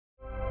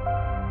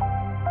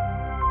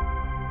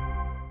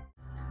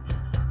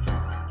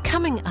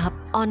Coming up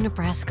on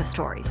Nebraska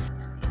Stories,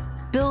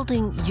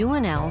 building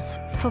UNL's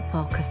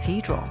football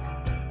cathedral,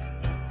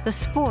 the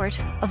sport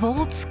of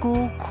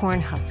old-school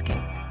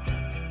cornhusking.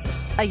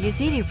 A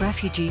Yazidi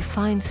refugee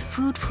finds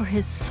food for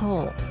his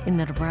soul in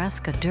the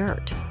Nebraska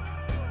dirt.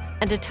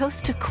 And a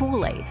toast to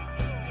Kool-Aid.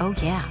 Oh,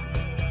 yeah.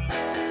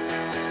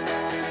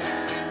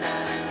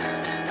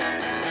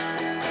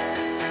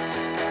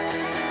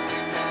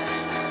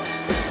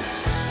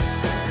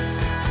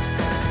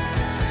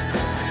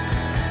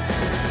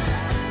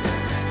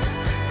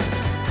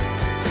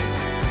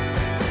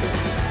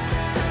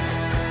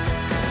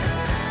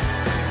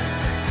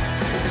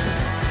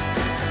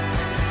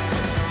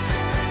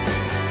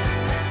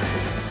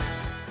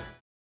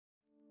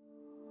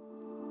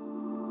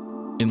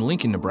 In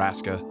Lincoln,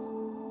 Nebraska,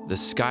 the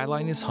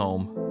skyline is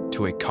home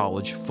to a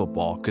college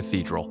football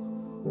cathedral.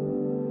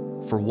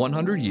 For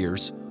 100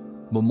 years,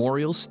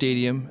 Memorial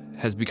Stadium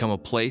has become a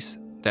place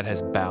that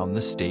has bound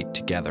the state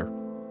together.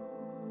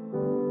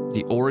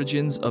 The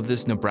origins of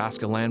this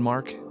Nebraska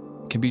landmark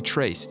can be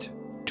traced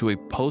to a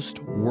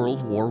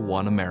post-World War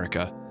I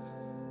America,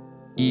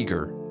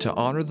 eager to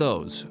honor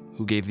those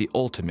who gave the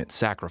ultimate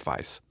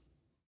sacrifice.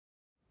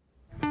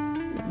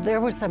 There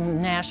was a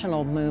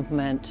national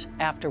movement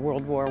after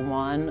World War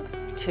I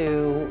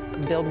to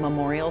build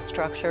memorial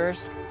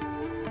structures.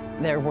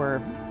 There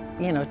were,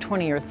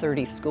 20 or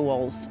 30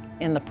 schools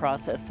in the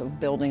process of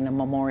building a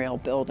memorial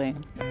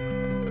building.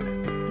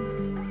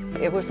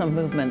 It was a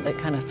movement that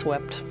kind of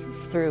swept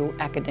through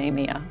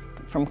academia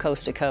from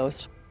coast to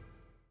coast.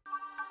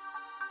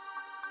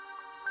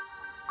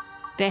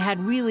 They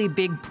had really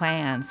big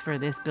plans for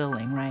this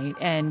building, right?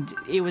 And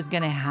it was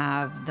going to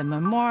have the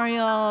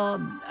memorial,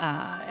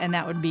 and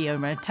that would be a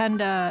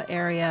rotunda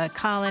area,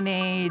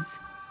 colonnades.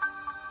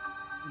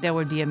 There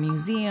would be a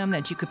museum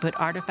that you could put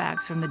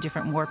artifacts from the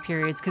different war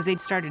periods, because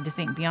they'd started to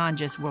think beyond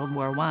just World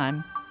War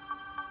I.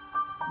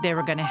 They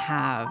were going to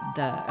have,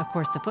 of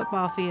course, the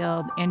football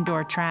field,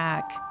 indoor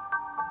track.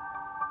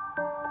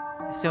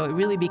 So it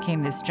really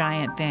became this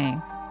giant thing.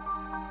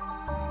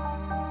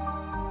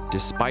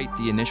 Despite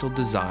the initial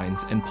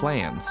designs and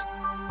plans,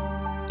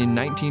 in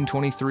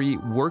 1923,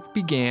 work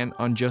began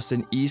on just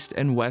an east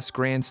and west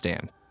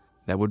grandstand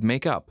that would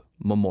make up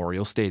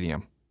Memorial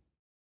Stadium.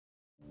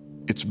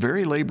 It's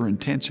very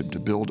labor-intensive to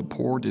build a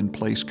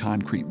poured-in-place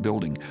concrete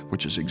building,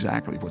 which is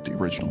exactly what the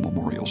original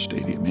Memorial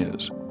Stadium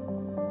is.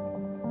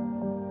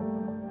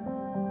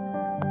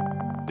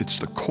 It's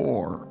the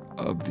core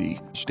of the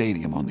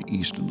stadium on the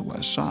east and the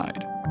west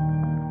side.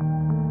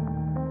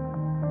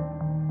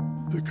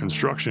 The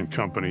construction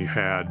company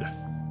had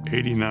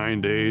 89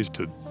 days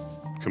to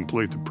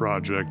complete the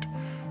project.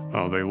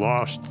 They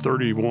lost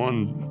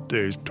 31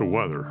 days to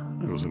weather.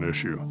 It was an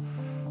issue.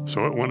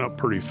 So it went up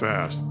pretty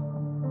fast.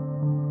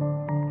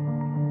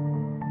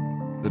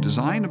 The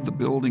design of the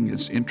building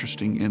is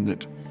interesting in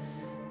that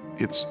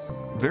it's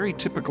very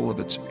typical of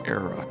its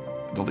era.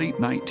 The late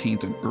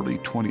 19th and early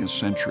 20th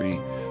century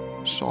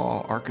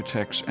saw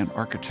architects and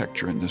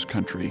architecture in this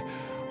country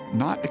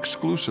not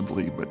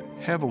exclusively, but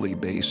heavily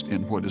based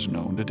in what is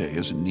known today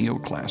as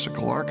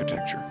neoclassical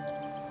architecture.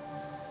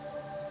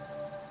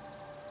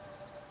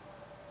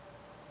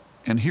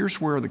 And here's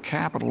where the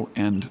Capitol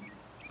and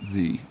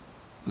the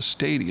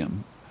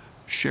stadium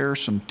share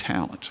some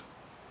talent.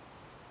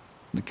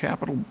 The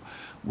Capitol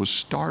was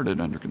started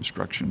under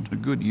construction a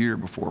good year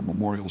before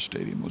Memorial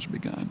Stadium was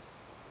begun.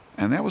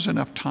 And that was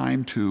enough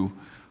time to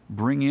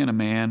bring in a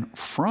man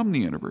from the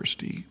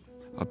university,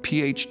 a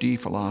PhD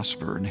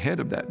philosopher and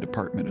head of that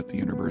department at the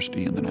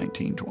university in the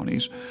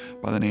 1920s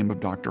by the name of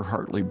Dr.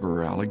 Hartley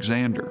Burr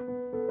Alexander.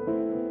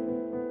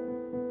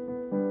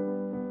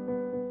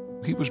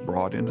 He was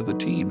brought into the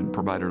team and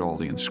provided all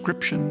the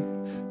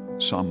inscription,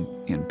 some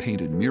in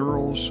painted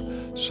murals,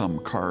 some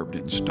carved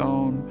in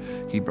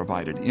stone. He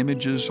provided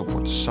images of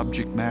what the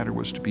subject matter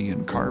was to be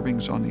in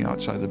carvings on the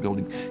outside of the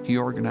building. He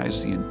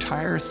organized the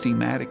entire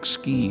thematic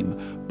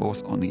scheme,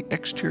 both on the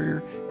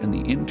exterior and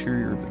the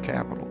interior of the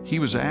Capitol. He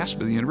was asked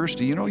by the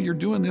university, you're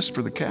doing this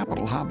for the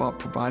Capitol, how about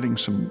providing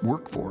some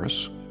work for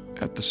us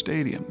at the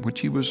stadium, which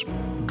he was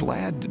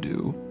glad to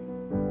do.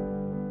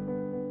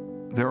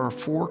 There are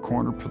 4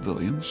 corner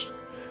pavilions,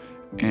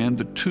 and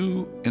the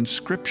 2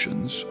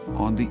 inscriptions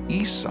on the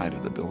east side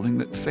of the building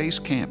that face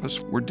campus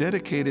were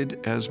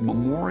dedicated as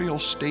memorial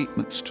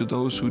statements to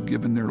those who'd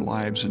given their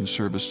lives in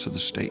service to the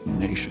state and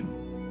nation.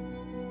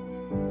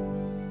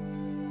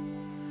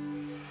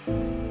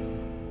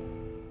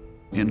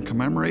 In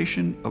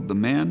commemoration of the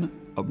men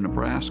of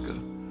Nebraska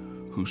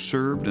who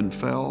served and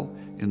fell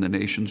in the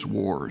nation's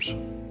wars.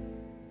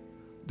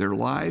 Their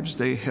lives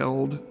they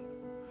held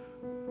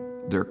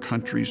their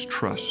country's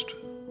trust.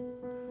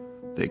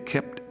 They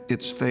kept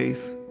its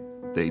faith,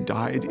 they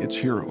died its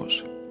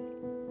heroes.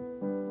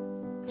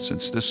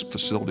 Since this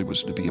facility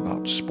was to be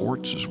about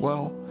sports as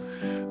well,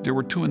 there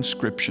were 2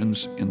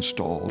 inscriptions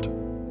installed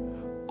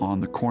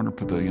on the corner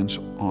pavilions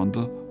on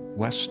the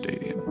West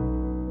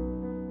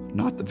Stadium.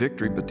 Not the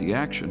victory, but the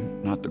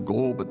action, not the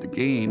goal, but the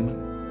game.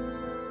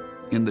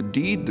 In the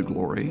deed, the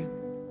glory,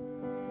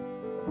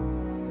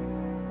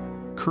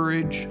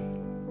 courage,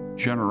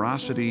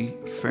 generosity,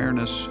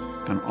 fairness,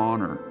 and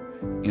honor.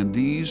 And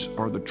these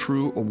are the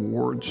true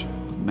awards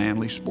of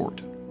manly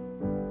sport.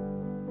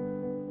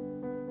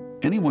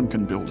 Anyone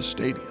can build a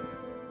stadium.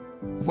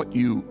 What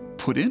you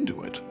put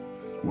into it,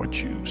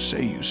 what you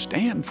say you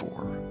stand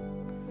for,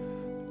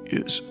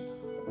 is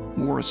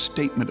more a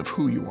statement of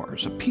who you are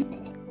as a people.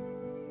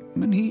 I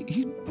mean,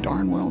 he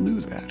darn well knew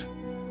that.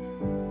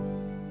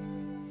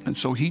 And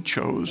so he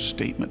chose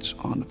statements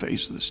on the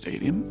face of the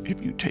stadium,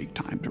 if you take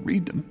time to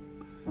read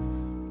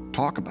them,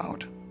 talk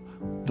about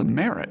the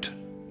merit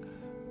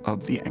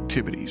of the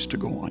activities to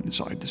go on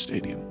inside the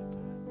stadium.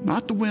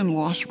 Not the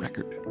win-loss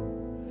record,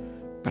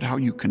 but how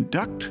you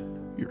conduct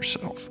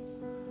yourself,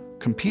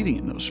 competing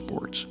in those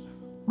sports,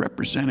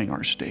 representing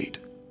our state.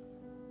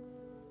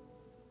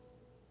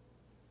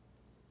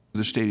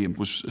 The stadium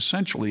was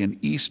essentially an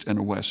east and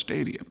a west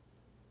stadium.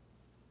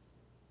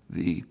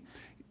 The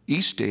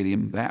east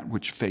stadium, that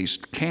which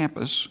faced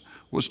campus,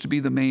 was to be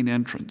the main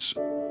entrance.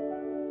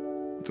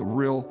 The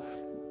real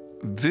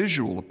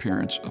visual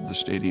appearance of the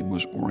stadium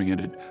was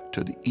oriented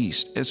to the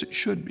east, as it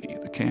should be,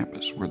 the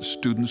campus, where the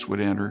students would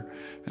enter,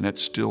 and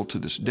that's still to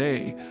this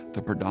day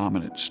the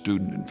predominant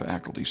student and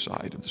faculty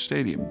side of the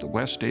stadium. The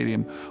west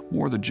stadium,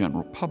 more the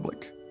general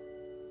public.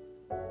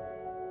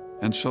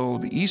 And so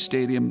the east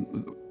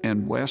stadium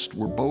and west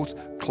were both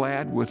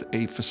clad with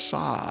a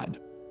facade.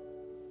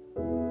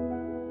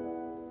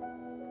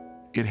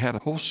 It had a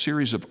whole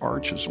series of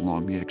arches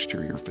along the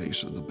exterior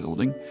face of the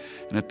building,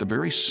 and at the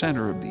very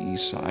center of the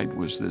east side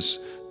was this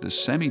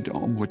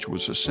semi-dome, which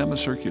was a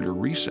semicircular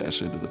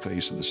recess into the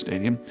face of the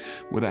stadium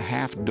with a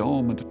half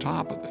dome at the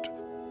top of it.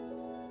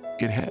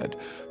 It had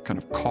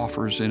kind of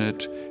coffers in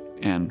it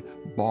and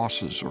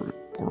bosses or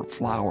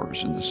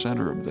flowers in the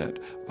center of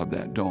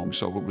that dome.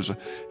 So it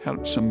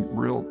had some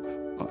real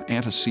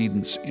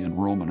antecedents in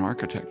Roman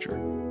architecture.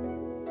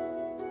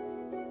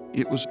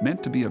 It was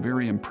meant to be a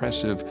very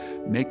impressive,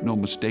 make no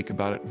mistake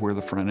about it, where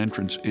the front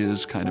entrance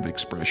is kind of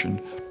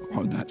expression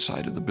on that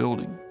side of the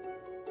building.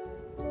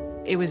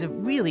 It was a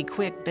really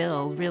quick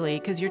build, really,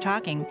 because you're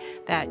talking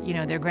that,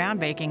 they're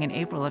groundbreaking in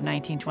April of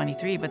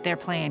 1923, but they're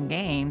playing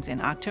games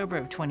in October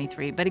of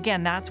 23. But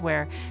again, that's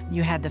where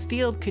you had the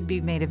field could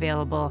be made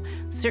available,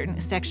 certain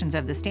sections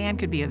of the stand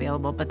could be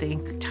available, but the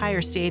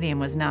entire stadium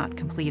was not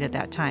complete at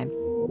that time.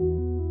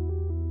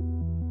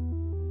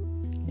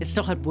 It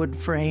still had wood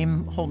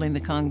frame holding the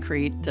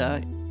concrete.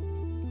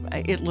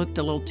 It looked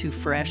a little too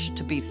fresh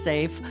to be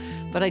safe,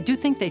 but I do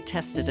think they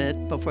tested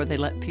it before they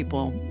let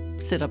people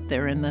sit up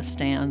there in the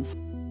stands.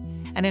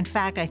 And in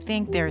fact, I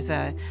think there's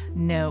a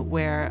note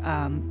where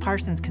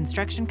Parsons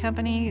Construction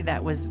Company,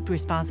 that was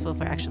responsible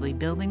for actually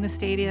building the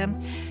stadium,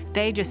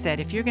 they just said,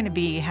 if you're going to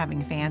be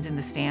having fans in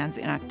the stands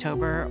in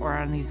October or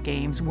on these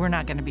games, we're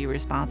not going to be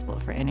responsible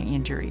for any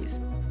injuries.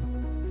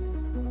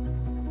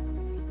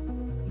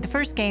 The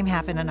first game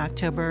happened on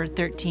October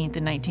 13th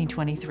in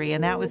 1923,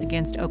 and that was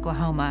against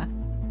Oklahoma.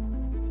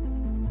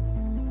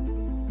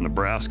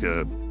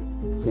 Nebraska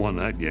won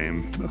that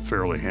game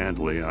fairly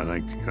handily, I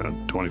think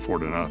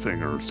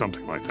 24-0 or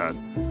something like that.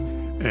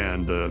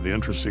 And the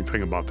interesting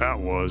thing about that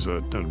was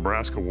that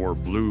Nebraska wore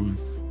blue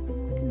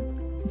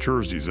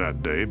jerseys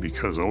that day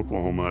because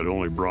Oklahoma had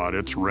only brought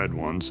its red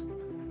ones.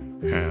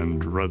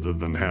 And rather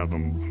than have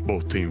them,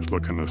 both teams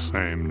looking the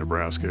same,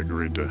 Nebraska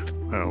agreed to,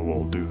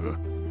 we'll do the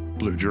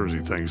blue jersey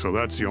thing. So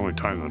that's the only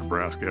time that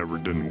Nebraska ever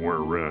didn't wear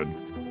red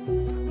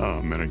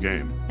in a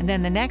game. And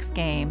then the next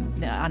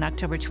game on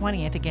October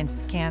 20th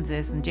against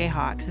Kansas and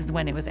Jayhawks is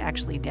when it was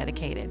actually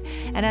dedicated.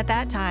 And at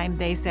that time,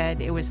 they said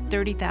it was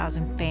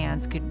 30,000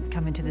 fans could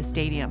come into the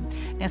stadium.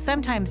 Now,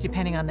 sometimes,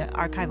 depending on the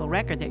archival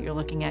record that you're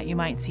looking at, you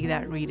might see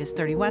that read as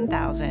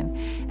 31,000.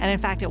 And in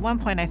fact, at one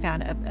point, I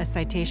found a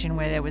citation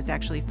where there was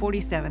actually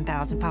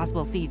 47,000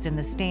 possible seats in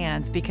the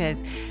stands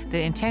because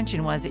the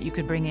intention was that you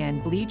could bring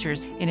in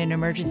bleachers in an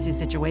emergency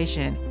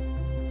situation.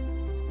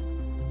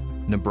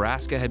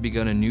 Nebraska had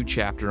begun a new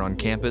chapter on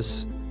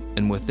campus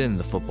and within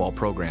the football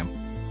program.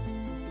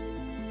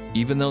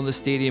 Even though the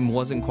stadium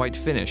wasn't quite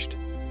finished,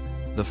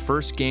 the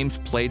first games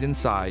played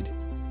inside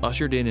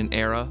ushered in an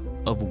era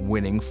of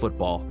winning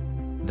football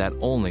that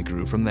only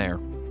grew from there.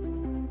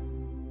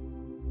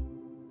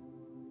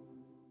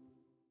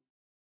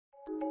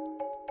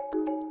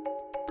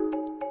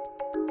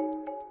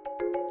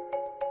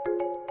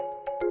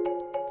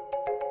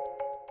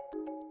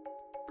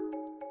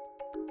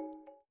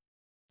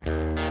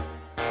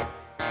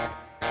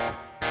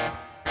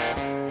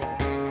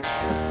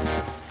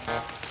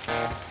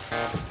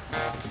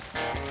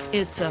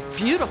 It's a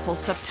beautiful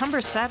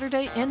September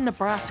Saturday in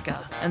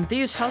Nebraska, and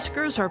these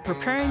Huskers are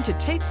preparing to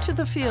take to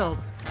the field.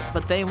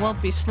 But they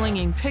won't be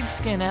slinging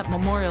pigskin at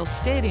Memorial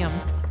Stadium.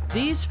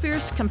 These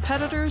fierce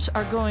competitors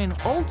are going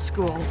old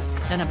school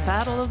in a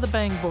battle of the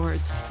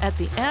bangboards at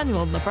the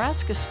annual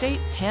Nebraska State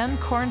Hand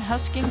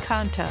Cornhusking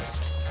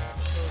Contest.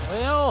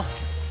 Well,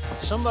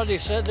 somebody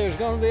said there's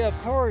going to be a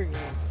corn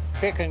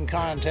picking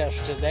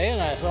contest today,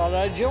 and I thought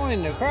I'd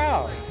join the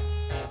crowd.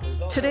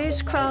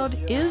 Today's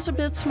crowd is a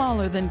bit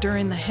smaller than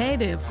during the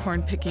heyday of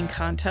corn-picking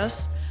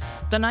contests.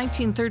 The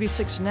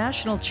 1936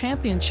 National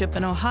Championship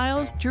in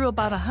Ohio drew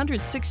about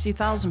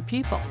 160,000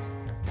 people.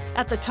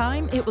 At the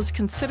time, it was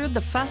considered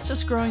the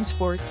fastest growing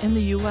sport in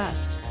the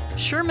U.S.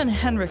 Sherman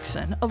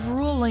Hendrickson of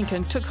rural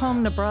Lincoln took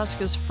home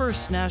Nebraska's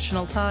first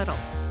national title,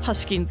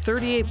 husking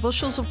 38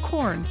 bushels of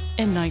corn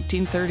in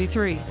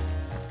 1933.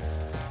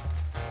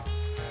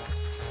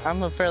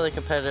 I'm a fairly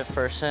competitive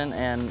person,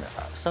 and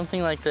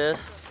something like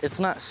this, it's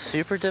not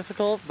super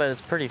difficult, but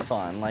it's pretty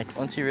fun. Like,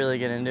 once you really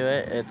get into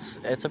it,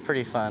 it's a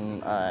pretty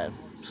fun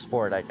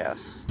sport, I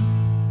guess.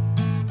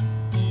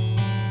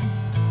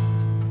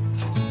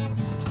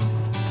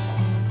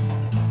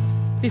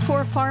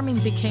 Before farming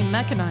became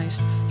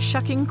mechanized,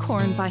 shucking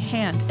corn by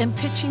hand and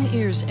pitching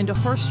ears into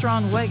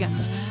horse-drawn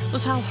wagons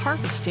was how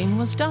harvesting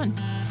was done.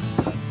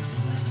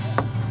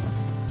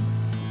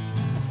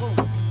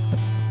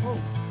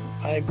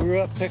 I grew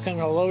up picking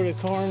a load of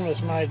corn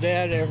with my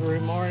dad every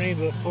morning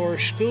before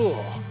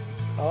school.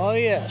 Oh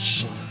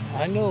yes,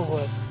 I know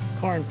what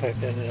corn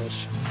picking is.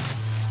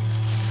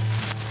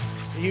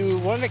 You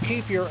want to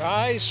keep your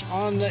eyes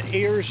on the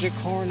ears of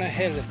corn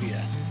ahead of you.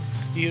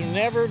 You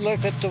never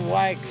look at the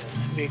wagon,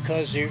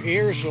 because your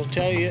ears will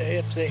tell you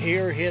if the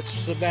ear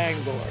hits the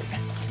bang board.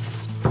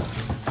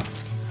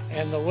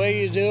 And the way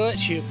you do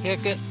it, you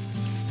pick it,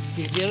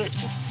 you get it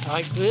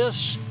like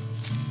this,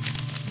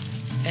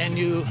 and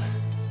you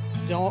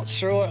don't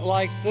throw it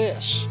like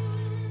this.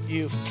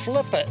 You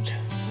flip it.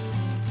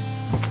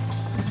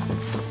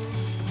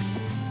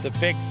 The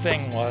big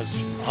thing was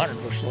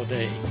 100 bushel a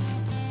day.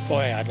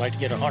 Boy, I'd like to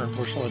get 100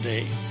 bushel a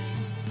day.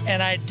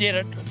 And I did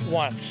it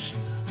once,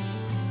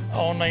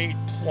 only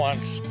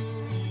once.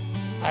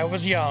 I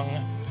was young,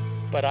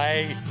 but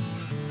I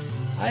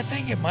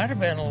think it might have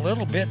been a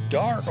little bit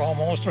dark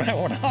almost when I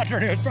went out there,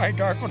 and it was probably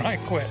dark when I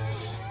quit.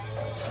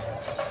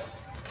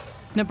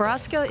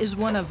 Nebraska is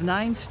one of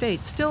 9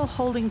 states still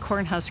holding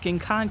cornhusking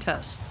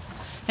contests,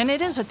 and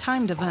it is a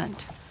timed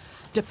event.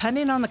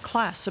 Depending on the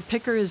class a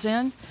picker is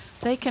in,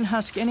 they can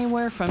husk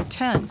anywhere from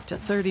 10 to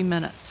 30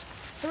 minutes.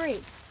 3,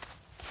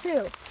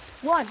 2,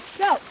 1,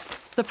 go!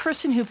 The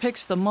person who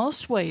picks the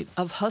most weight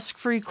of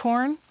husk-free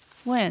corn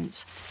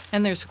wins,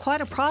 and there's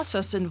quite a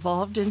process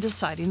involved in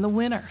deciding the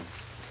winner.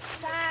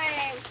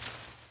 Time!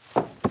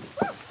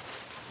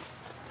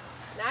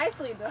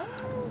 Nicely done.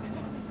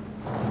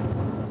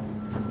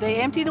 They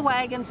empty the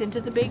wagons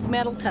into the big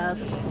metal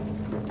tubs.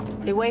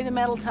 They weigh the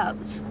metal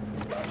tubs.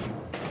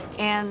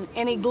 And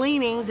any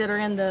gleanings that are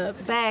in the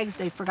bags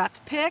they forgot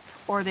to pick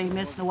or they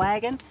missed the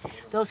wagon,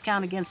 those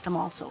count against them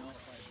also.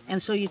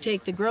 And so you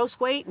take the gross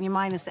weight and you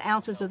minus the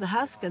ounces of the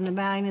husk and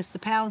minus the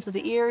pounds of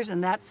the ears,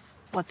 and that's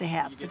what they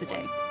have for the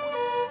day.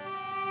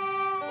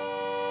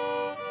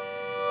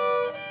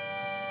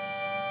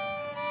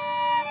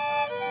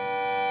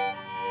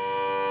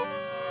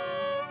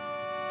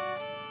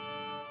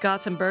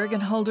 Gothenburg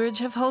and Holdridge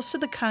have hosted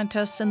the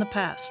contest in the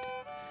past,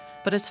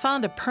 but it's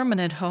found a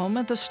permanent home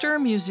at the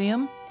Stuhr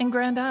Museum in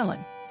Grand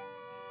Island.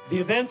 The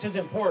event is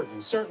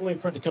important, certainly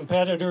for the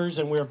competitors,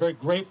 and we're very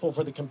grateful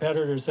for the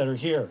competitors that are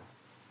here.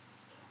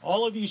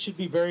 All of you should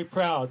be very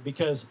proud,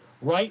 because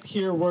right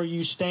here where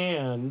you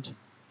stand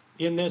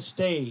in this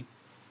state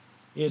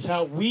is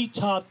how we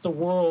taught the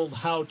world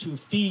how to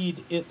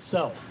feed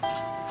itself.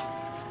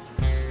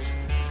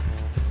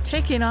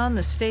 Taking on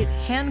the state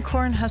hand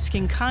corn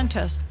husking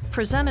contest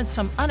presented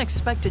some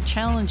unexpected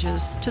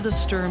challenges to the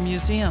Stuhr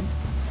Museum.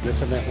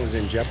 This event was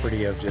in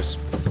jeopardy of just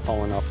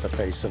falling off the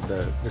face of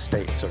the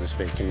state, so to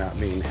speak, and not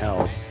being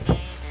held.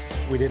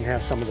 We didn't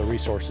have some of the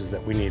resources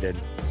that we needed.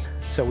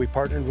 So we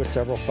partnered with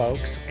several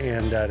folks,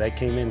 and they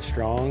came in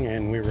strong,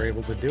 and we were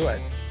able to do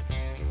it.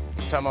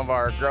 Some of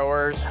our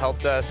growers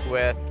helped us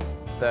with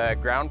the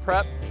ground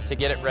prep to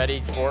get it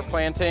ready for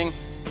planting.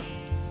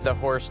 The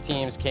horse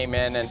teams came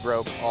in and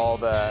broke all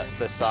the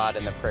sod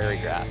and the prairie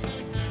grass.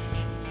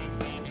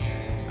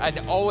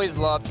 I'd always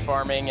loved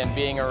farming and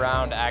being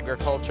around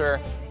agriculture.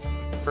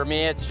 For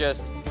me, it's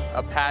just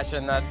a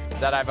passion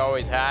that I've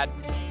always had.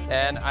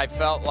 And I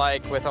felt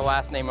like with the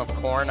last name of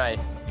Corn, I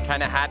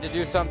kind of had to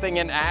do something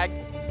in ag.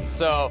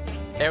 So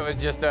it was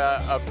just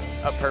a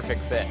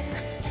perfect fit.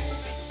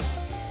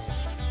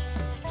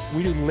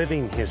 We do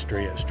living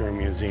history at Stuhr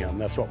Museum.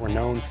 That's what we're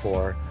known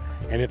for.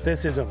 And if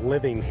this isn't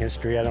living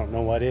history, I don't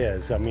know what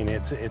is. I mean,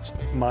 it's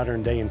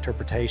modern day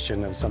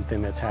interpretation of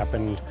something that's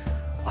happened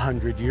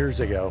 100 years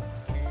ago.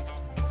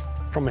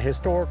 From a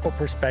historical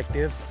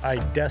perspective, I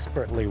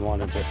desperately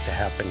wanted this to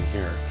happen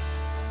here.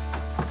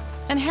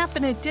 And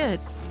happen it did.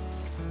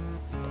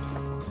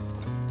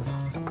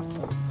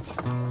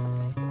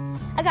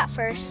 I got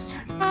first.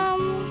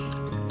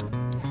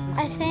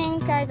 I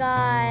think I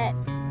got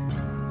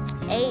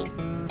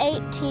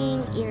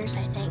 18 ears,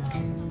 I think.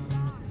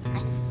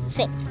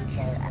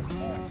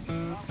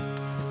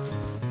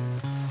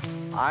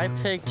 I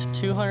picked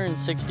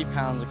 260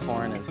 pounds of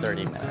corn in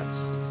 30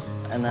 minutes.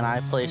 And then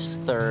I placed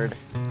third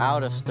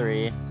out of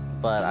 3,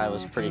 but I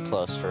was pretty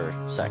close for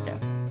second.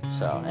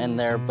 So, and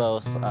they're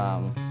both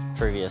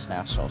previous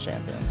national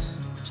champions.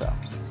 So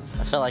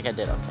I felt like I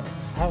did okay.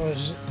 I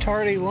was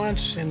tardy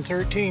once in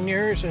 13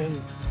 years,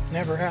 and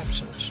never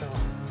absent, so.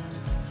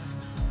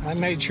 I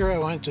made sure I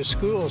went to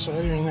school so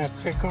I didn't have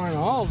to pick corn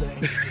all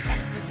day.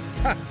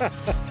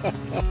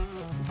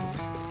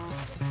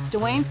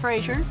 Dwayne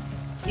Frazier,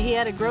 he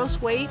had a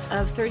gross weight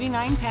of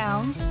 39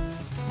 pounds.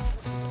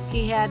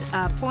 He had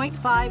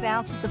 0.5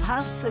 ounces of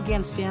husks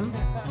against him,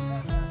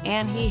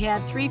 and he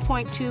had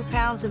 3.2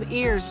 pounds of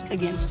ears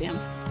against him.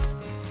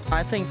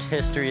 I think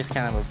history is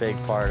kind of a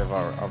big part of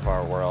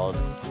our world.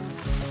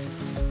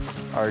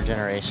 Our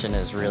generation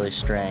is really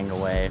straying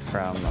away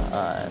from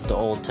the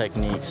old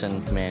techniques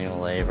and manual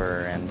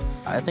labor, and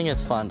I think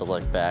it's fun to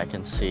look back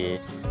and see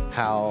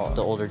how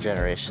the older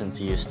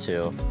generations used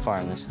to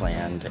farm this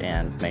land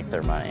and make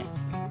their money.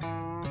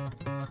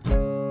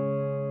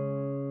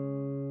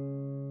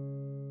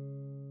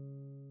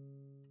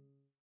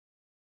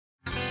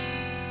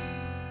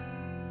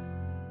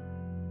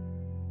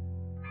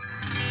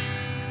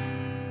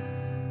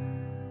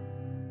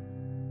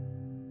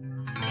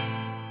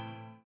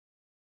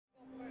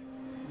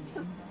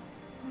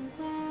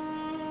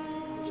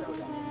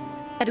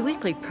 At a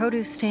weekly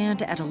produce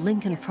stand at a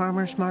Lincoln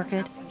farmer's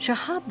market,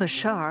 Shahab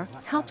Bashar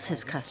helps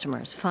his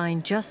customers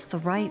find just the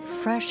right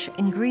fresh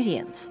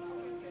ingredients.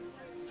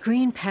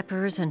 Green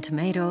peppers and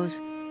tomatoes,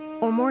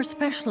 or more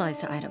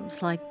specialized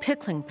items like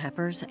pickling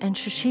peppers and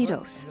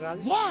shishitos.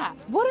 Yeah,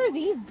 what are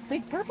these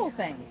big purple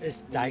things?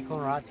 It's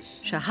daikon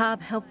radish. Shahab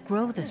helped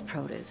grow this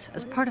produce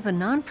as part of a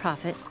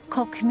nonprofit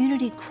called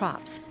Community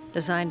Crops,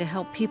 designed to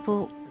help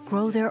people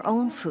grow their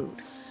own food.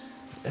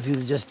 If you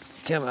just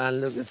come and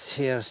look at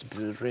here, it's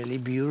really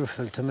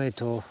beautiful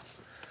tomato,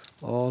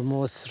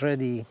 almost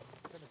ready.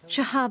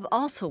 Shahab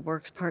also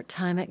works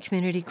part-time at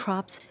Community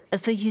Crops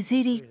as the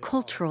Yazidi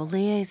cultural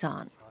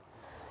liaison.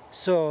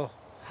 So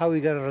how are we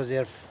gonna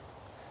reserve,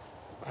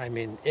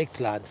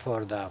 eggplant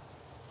for the,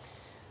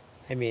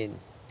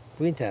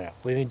 winter?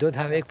 When we don't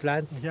have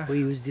eggplant, we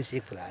use this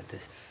eggplant.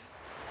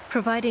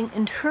 Providing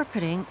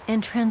interpreting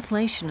and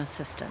translation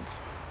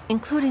assistance,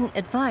 including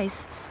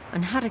advice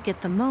on how to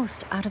get the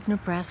most out of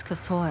Nebraska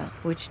soil,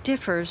 which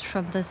differs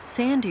from the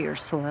sandier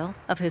soil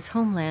of his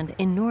homeland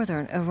in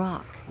northern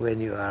Iraq.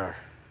 When you are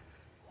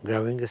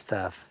growing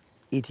stuff,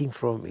 eating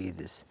from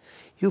it,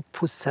 you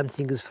put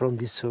something from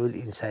the soil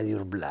inside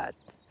your blood.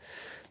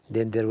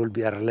 Then there will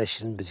be a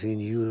relation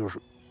between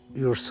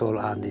your soul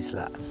and this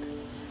land.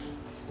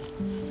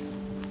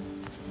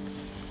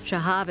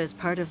 Shahab is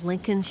part of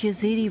Lincoln's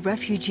Yazidi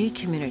refugee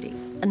community,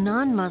 a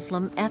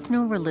non-Muslim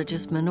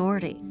ethno-religious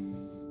minority,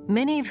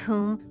 many of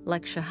whom,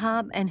 like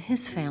Shahab and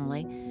his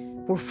family,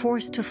 were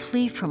forced to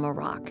flee from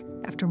Iraq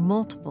after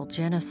multiple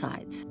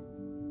genocides.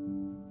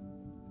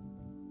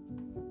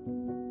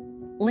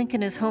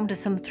 Lincoln is home to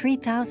some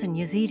 3,000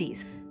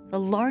 Yazidis, the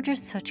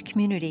largest such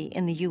community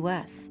in the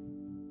U.S.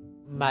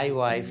 My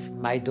wife,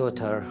 my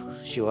daughter,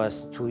 she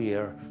was 2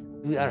 years.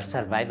 We are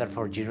survivor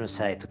for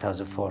genocide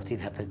 2014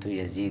 happened to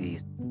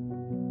Yazidis.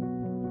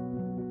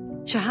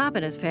 Shahab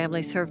and his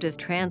family served as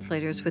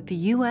translators with the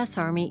U.S.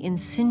 Army in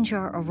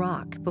Sinjar,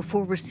 Iraq,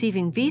 before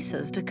receiving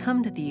visas to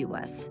come to the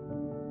U.S.,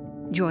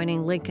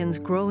 joining Lincoln's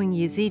growing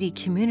Yazidi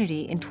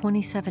community in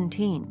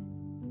 2017.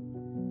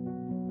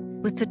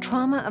 With the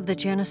trauma of the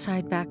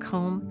genocide back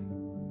home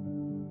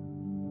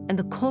and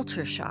the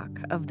culture shock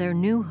of their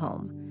new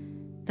home,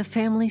 the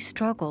family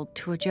struggled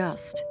to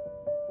adjust.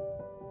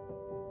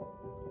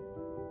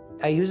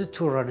 I used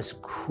to run a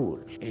school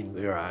in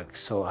Iraq,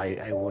 so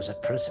I was a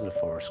principal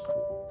for a school.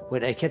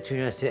 When I came to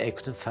university, I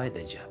couldn't find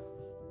a job.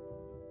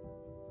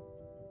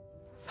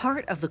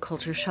 Part of the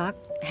culture shock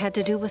had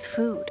to do with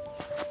food.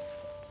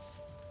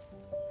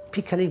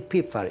 Pickling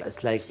pepper,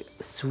 it's like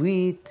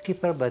sweet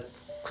pepper, but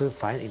couldn't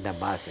find in the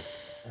market.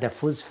 The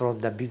foods from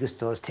the big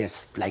stores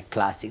taste like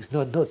plastics.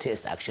 No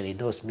taste actually,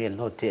 no smell,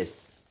 no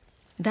taste.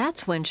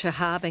 That's when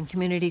Shahab and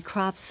Community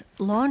Crops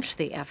launched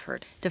the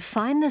effort to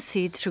find the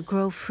seeds to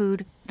grow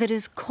food that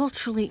is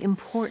culturally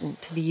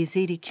important to the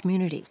Yazidi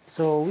community.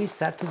 So we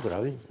started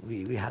growing.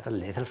 We had a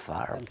little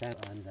farm.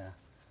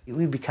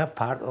 We became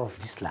part of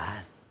this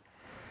land.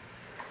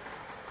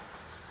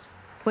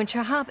 When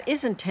Shahab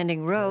isn't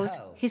tending rows,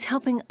 he's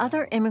helping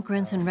other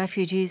immigrants and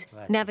refugees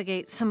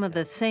navigate some of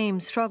the same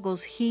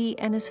struggles he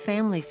and his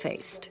family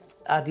faced.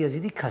 At the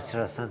Yazidi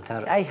Cultural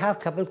Center, I have a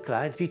couple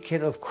clients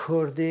speaking of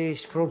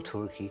Kurdish from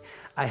Turkey.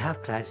 I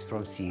have clients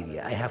from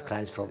Syria. I have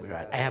clients from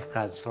Iran. I have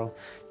clients from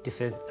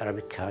different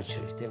Arabic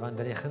countries.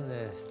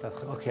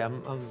 Okay,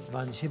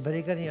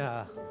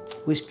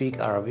 we speak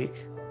Arabic,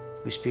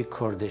 we speak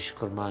Kurdish,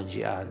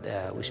 Kurmanji,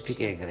 and we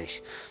speak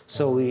English.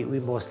 So we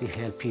mostly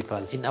help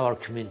people in our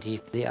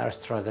community. They are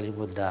struggling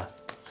with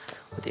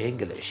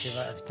English.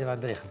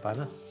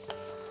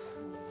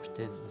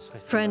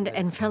 Friend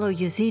and fellow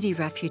Yazidi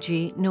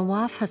refugee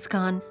Nawaf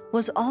Haskan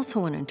was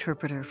also an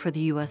interpreter for the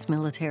U.S.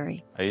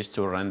 military. I used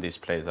to run this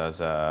place as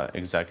an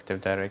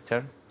executive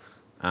director,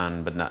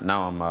 but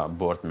now I'm a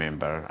board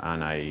member,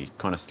 and I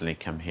constantly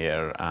come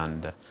here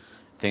and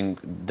think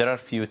there are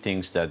few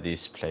things that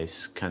this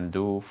place can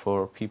do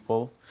for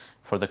people,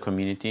 for the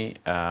community.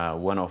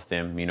 One of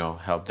them,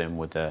 help them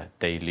with the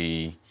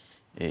daily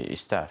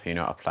staff,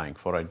 applying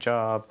for a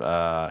job,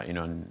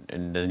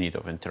 in the need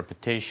of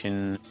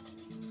interpretation.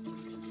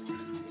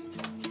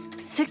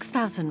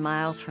 6,000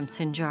 miles from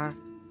Sinjar,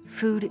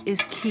 food is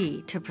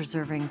key to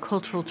preserving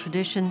cultural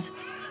traditions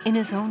in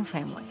his own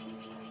family.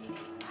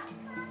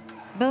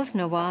 Both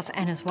Nawaf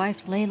and his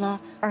wife Layla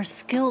are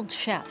skilled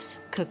chefs,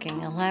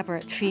 cooking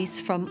elaborate feasts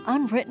from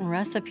unwritten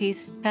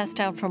recipes passed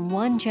down from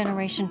one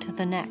generation to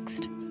the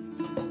next.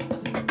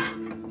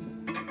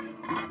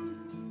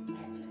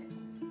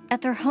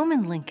 At their home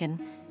in Lincoln,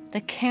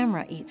 the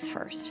camera eats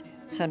first,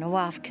 so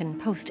Nawaf can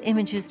post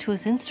images to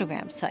his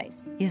Instagram site,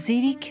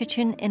 Yazidi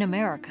Kitchen in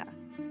America.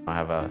 I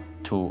have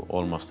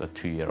almost a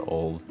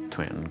 2-year-old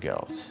twin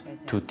girls.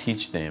 To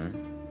teach them,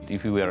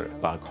 if we were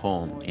back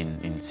home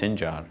in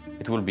Sinjar,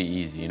 it will be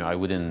easy. I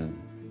wouldn't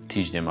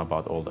teach them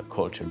about all the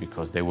culture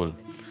because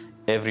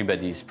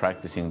everybody is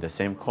practicing the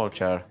same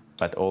culture,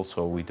 but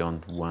also we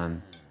don't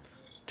want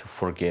to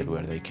forget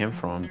where they came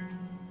from.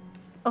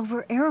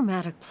 Over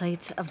aromatic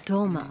plates of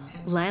dolma,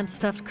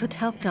 lamb-stuffed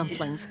kutalp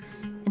dumplings,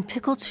 and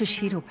pickled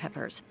shishito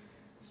peppers,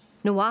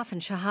 Nawaf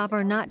and Shahab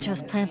are not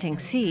just planting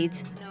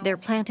seeds, they're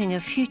planting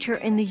a future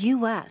in the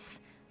U.S.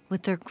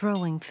 with their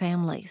growing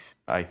families.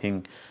 I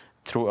think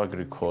through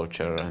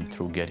agriculture and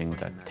through getting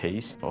that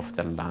taste of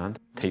the land,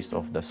 taste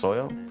of the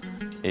soil,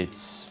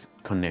 it's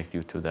connect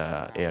you to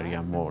the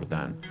area more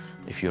than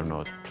if you're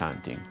not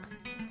planting.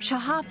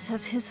 Shahab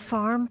says his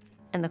farm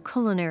and the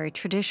culinary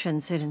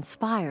traditions it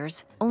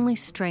inspires only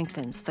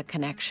strengthens the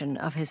connection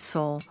of his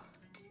soul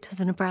to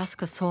the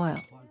Nebraska soil.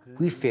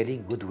 We're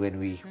feeling good when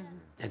we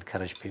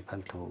encourage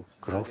people to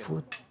grow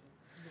food,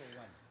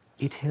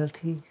 eat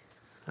healthy,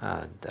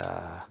 and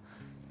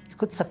you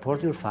could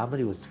support your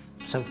family with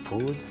some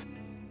foods.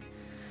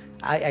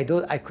 I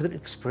couldn't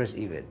express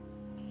even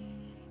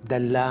the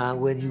land.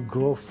 When you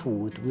grow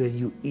food, when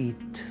you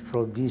eat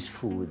from these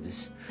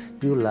foods,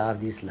 you love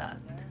this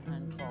land.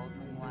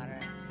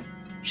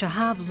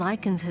 Shahab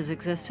likens his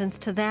existence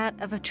to that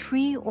of a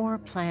tree or a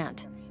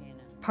plant,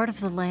 part of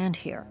the land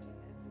here,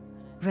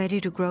 ready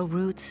to grow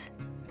roots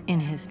in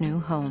his new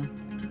home.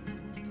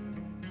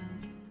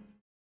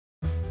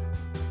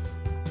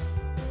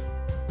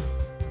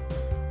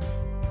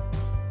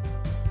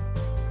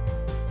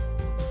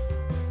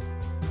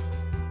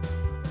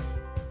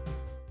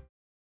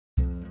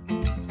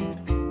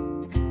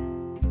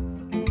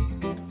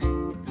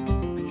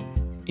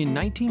 In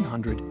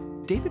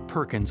 1900, David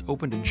Perkins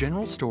opened a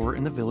general store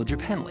in the village of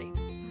Henley.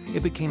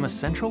 It became a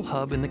central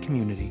hub in the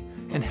community,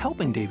 and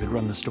helping David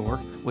run the store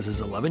was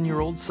his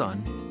 11-year-old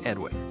son,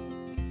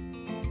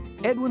 Edwin.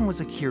 Edwin was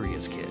a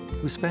curious kid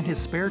who spent his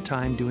spare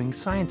time doing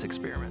science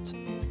experiments.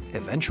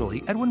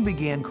 Eventually, Edwin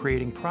began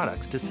creating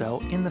products to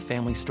sell in the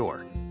family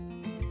store.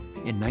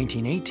 In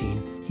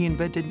 1918, he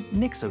invented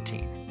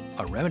Nixotine,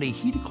 a remedy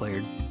he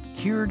declared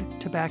cured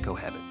tobacco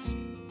habits.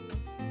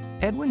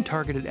 Edwin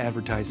targeted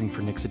advertising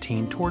for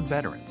Nixotine toward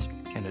veterans,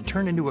 and it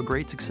turned into a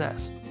great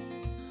success.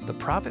 The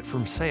profit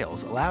from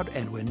sales allowed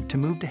Edwin to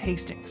move to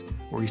Hastings,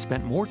 where he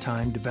spent more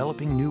time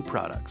developing new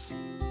products.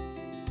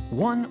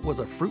 One was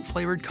a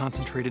fruit-flavored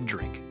concentrated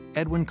drink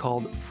Edwin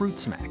called Fruit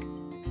Smack.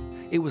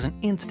 It was an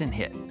instant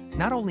hit,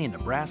 not only in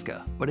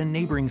Nebraska, but in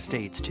neighboring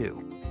states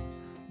too.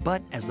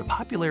 But as the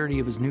popularity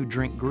of his new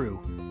drink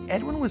grew,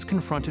 Edwin was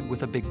confronted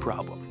with a big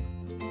problem.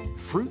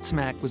 Fruit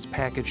Smack was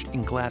packaged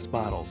in glass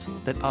bottles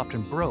that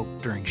often broke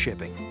during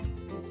shipping.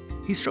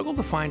 He struggled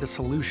to find a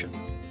solution,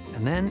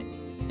 and then,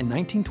 in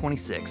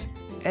 1926,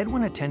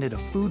 Edwin attended a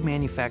food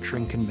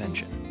manufacturing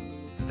convention.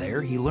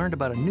 There, he learned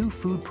about a new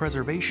food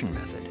preservation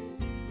method.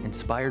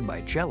 Inspired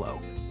by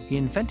Jell-O, he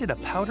invented a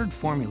powdered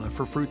formula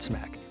for Fruit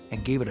Smack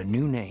and gave it a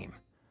new name,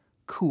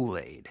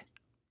 Kool-Aid.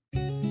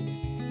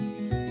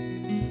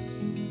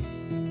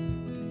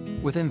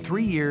 Within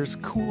 3 years,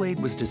 Kool-Aid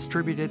was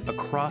distributed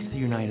across the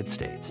United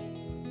States.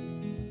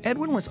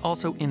 Edwin was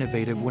also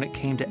innovative when it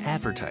came to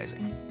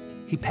advertising.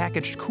 He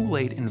packaged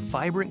Kool-Aid in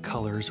vibrant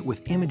colors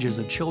with images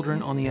of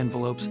children on the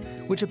envelopes,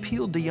 which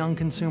appealed to young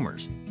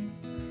consumers.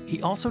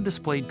 He also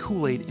displayed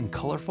Kool-Aid in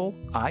colorful,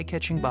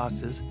 eye-catching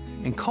boxes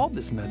and called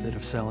this method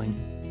of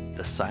selling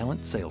the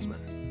silent salesman.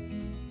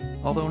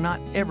 Although not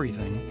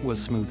everything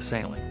was smooth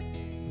sailing.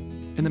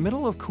 In the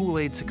middle of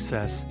Kool-Aid's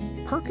success,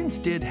 Perkins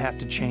did have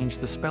to change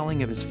the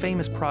spelling of his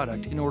famous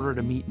product in order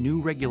to meet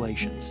new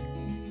regulations.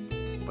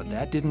 But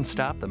that didn't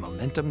stop the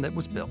momentum that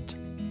was built.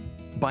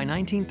 By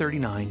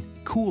 1939,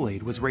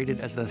 Kool-Aid was rated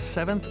as the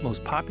 7th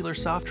most popular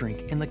soft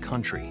drink in the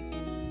country.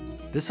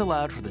 This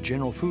allowed for the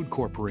General Food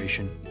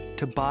Corporation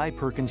to buy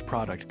Perkins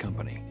Product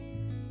Company.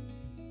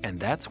 And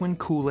that's when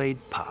Kool-Aid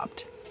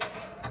popped.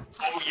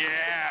 Oh,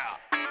 yeah!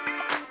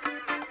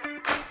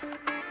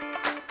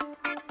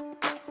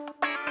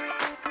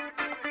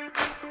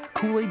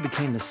 Kool-Aid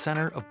became the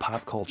center of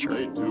pop culture.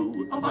 Kool-Aid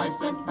 2, a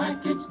 5-cent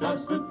package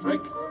does the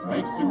trick.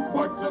 Makes 2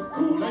 quarts of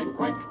Kool-Aid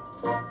quick.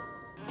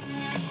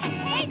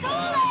 Hey,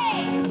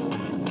 Kool-Aid!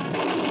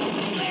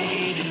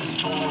 Kool-Aid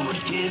is for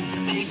kids'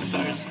 big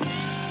thirst.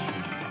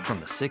 From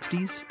the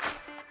 60s,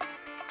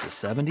 the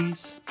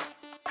 70s,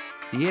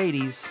 the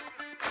 80s,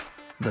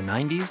 the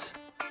 90s,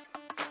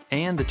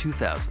 and the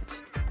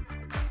 2000s.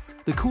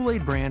 The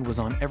Kool-Aid brand was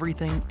on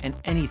everything and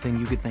anything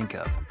you could think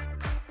of,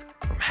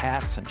 from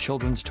hats and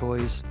children's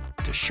toys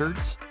to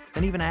shirts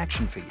and even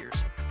action figures.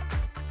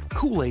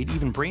 Kool-Aid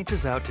even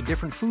branches out to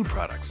different food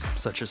products,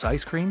 such as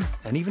ice cream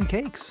and even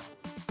cakes.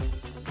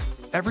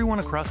 Everyone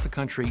across the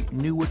country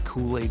knew what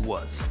Kool-Aid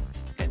was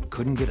and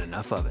couldn't get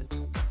enough of it.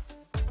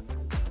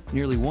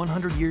 Nearly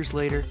 100 years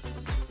later,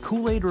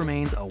 Kool-Aid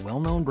remains a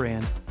well-known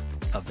brand,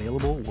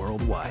 available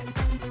worldwide.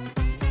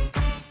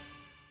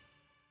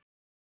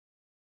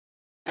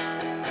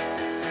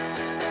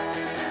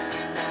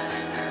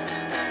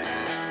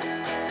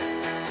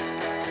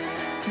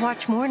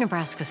 Watch more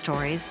Nebraska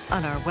stories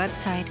on our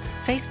website,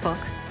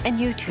 Facebook, and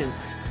YouTube.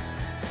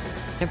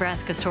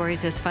 Nebraska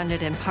Stories is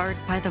funded in part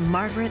by the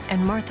Margaret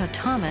and Martha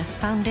Thomas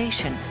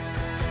Foundation.